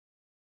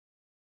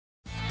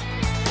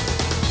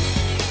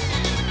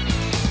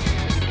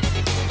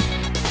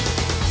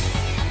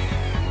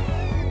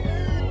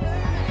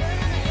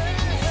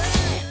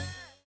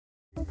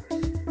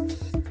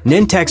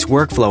Nintex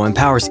Workflow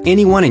empowers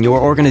anyone in your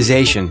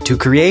organization to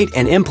create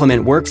and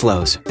implement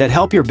workflows that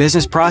help your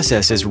business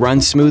processes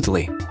run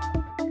smoothly.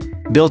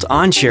 Built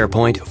on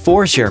SharePoint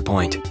for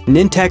SharePoint,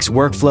 Nintex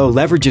Workflow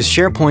leverages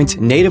SharePoint's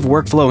native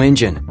workflow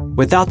engine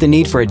without the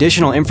need for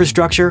additional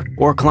infrastructure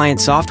or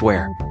client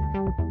software.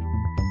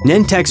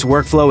 Nintex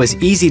Workflow is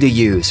easy to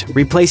use,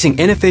 replacing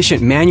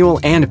inefficient manual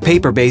and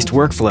paper-based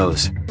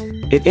workflows.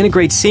 It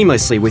integrates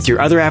seamlessly with your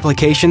other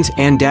applications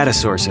and data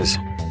sources.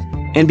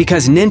 And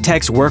because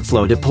Nintex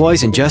Workflow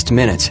deploys in just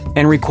minutes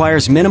and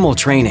requires minimal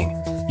training,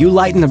 you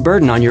lighten the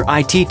burden on your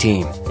IT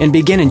team and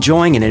begin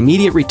enjoying an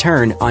immediate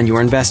return on your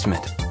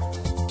investment.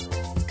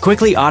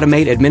 Quickly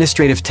automate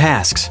administrative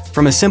tasks,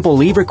 from a simple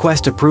leave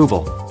request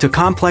approval to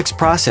complex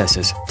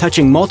processes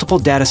touching multiple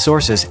data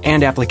sources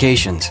and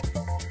applications.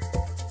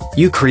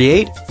 You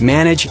create,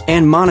 manage,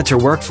 and monitor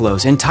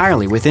workflows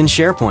entirely within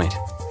SharePoint.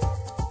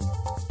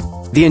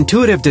 The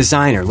intuitive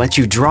designer lets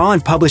you draw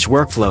and publish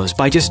workflows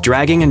by just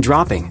dragging and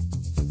dropping.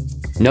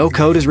 No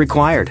code is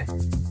required.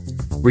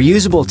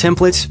 Reusable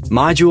templates,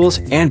 modules,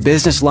 and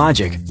business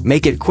logic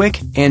make it quick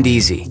and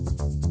easy.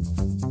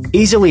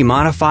 Easily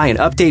modify and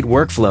update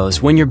workflows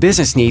when your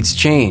business needs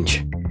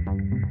change.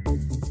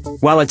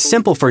 While it's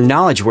simple for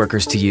knowledge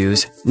workers to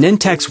use,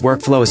 Nintex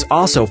Workflow is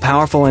also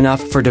powerful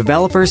enough for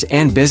developers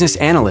and business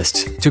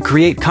analysts to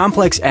create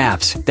complex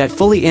apps that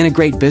fully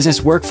integrate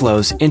business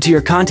workflows into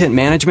your content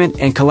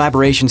management and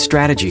collaboration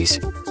strategies.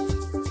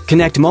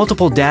 Connect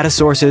multiple data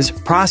sources,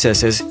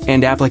 processes,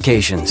 and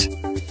applications.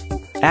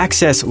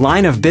 Access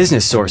line of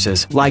business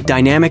sources like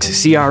Dynamics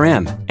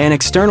CRM and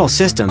external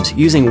systems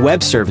using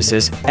web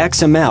services,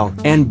 XML,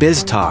 and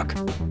BizTalk.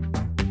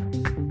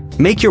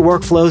 Make your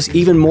workflows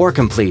even more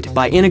complete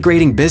by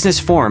integrating business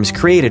forms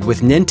created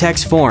with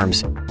Nintex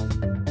Forms,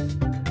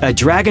 a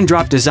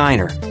drag-and-drop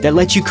designer that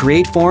lets you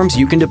create forms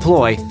you can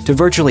deploy to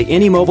virtually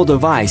any mobile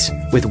device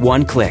with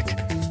one click.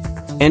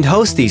 And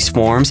host these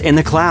forms in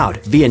the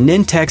cloud via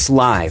Nintex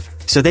Live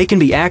so they can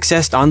be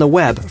accessed on the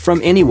web from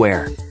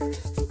anywhere.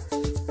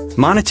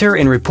 Monitor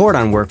and report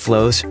on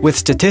workflows with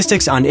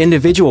statistics on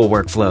individual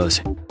workflows,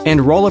 and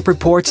roll-up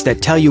reports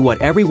that tell you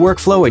what every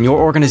workflow in your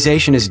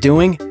organization is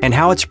doing and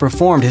how it's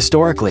performed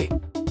historically,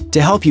 to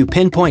help you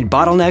pinpoint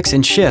bottlenecks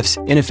and shifts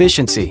in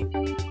efficiency.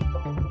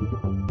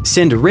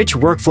 Send rich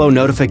workflow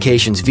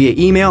notifications via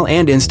email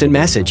and instant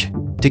message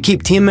to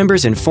keep team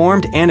members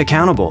informed and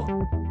accountable.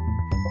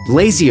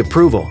 Lazy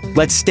approval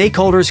lets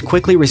stakeholders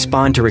quickly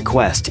respond to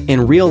requests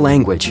in real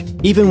language,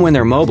 even when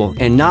they're mobile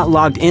and not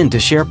logged into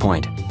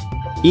SharePoint.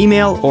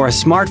 Email or a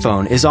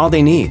smartphone is all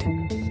they need.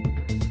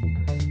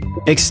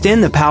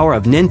 Extend the power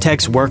of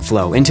Nintex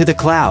Workflow into the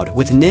cloud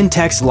with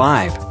Nintex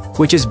Live,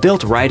 which is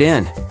built right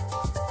in.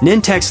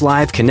 Nintex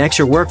Live connects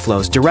your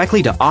workflows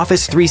directly to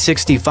Office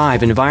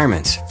 365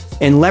 environments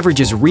and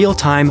leverages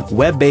real-time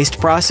web-based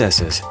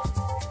processes.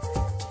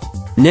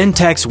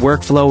 Nintex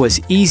Workflow is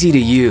easy to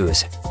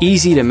use,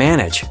 easy to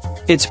manage.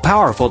 It's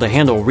powerful to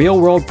handle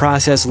real-world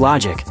process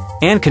logic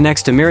and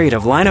connects to a myriad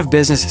of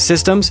line-of-business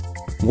systems,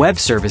 web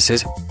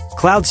services,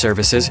 cloud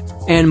services,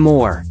 and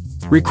more.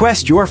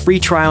 Request your free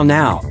trial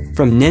now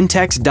from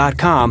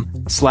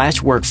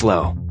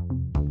nintex.com/workflow.